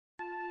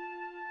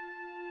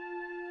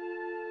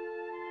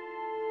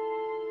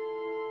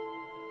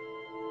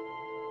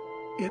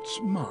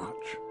It's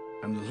March,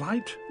 and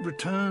light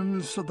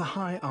returns to the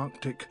high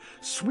Arctic,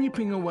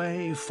 sweeping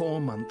away 4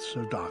 months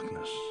of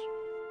darkness.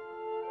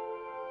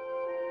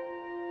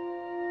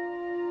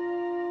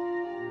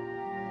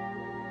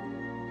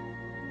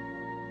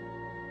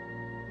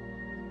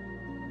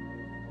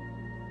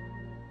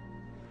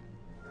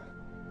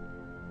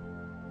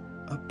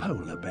 A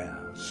polar bear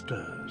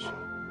stirs.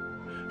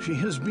 She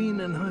has been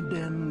in her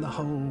den the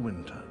whole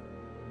winter.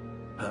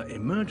 Her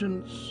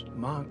emergence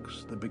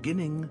marks the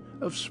beginning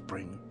of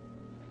spring.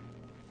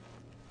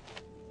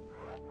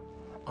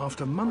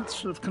 After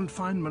months of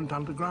confinement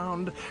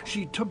underground,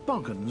 she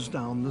toboggans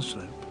down the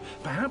slope,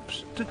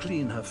 perhaps to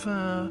clean her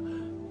fur,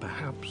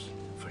 perhaps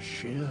for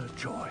sheer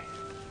joy.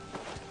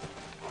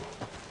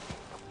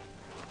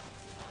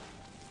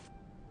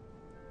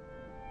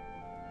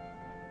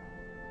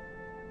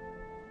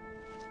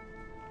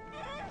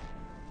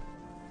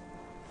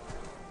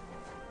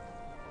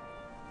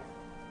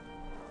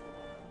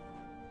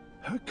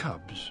 Her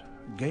cubs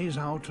gaze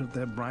out at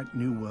their bright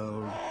new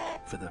world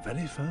for the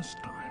very first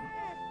time.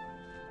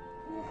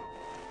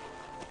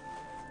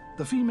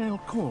 The female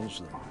calls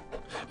them,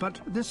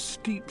 but this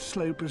steep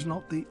slope is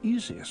not the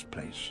easiest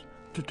place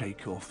to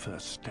take your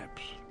first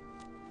steps.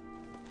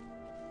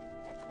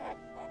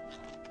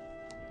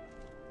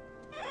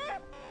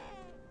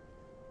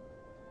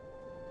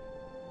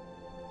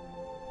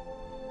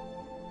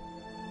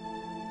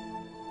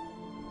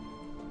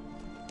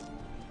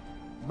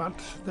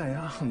 But they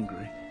are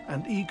hungry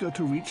and eager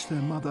to reach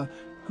their mother,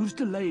 who's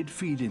delayed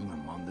feeding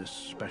them on this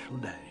special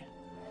day.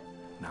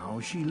 Now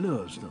she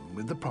lures them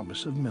with the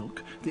promise of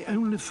milk, the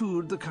only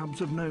food the cubs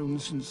have known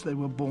since they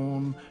were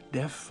born,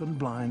 deaf and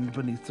blind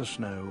beneath the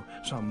snow,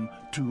 some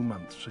 2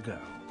 months ago.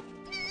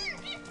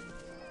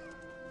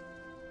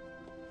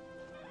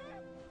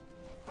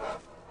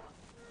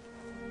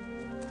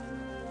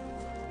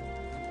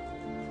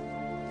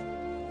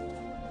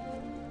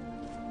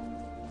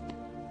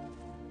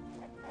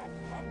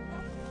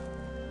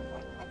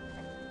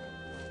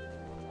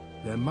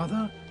 Their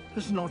mother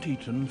has not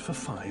eaten for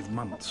 5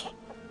 months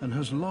and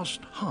has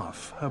lost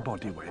half her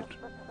body weight.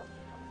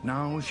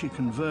 Now she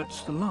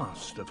converts the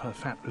last of her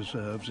fat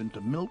reserves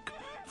into milk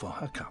for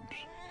her cubs.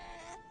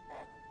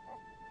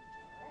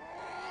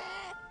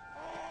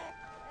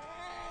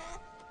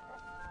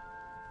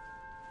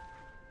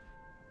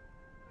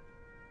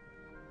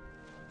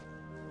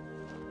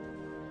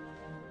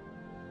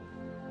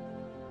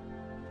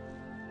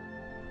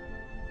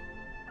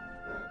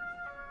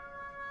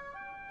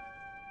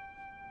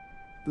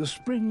 The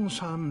spring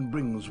sun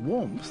brings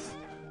warmth,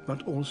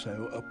 but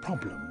also a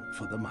problem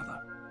for the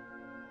mother.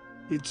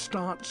 It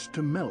starts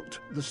to melt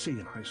the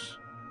sea ice.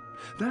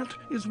 That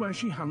is where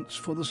she hunts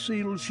for the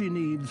seals she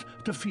needs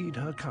to feed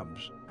her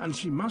cubs, and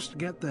she must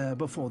get there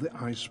before the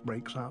ice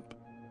breaks up.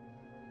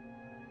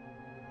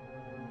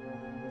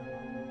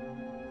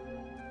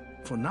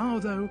 For now,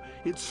 though,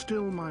 it's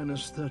still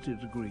 -30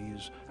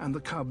 degrees, and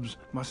the cubs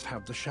must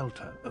have the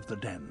shelter of the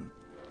den.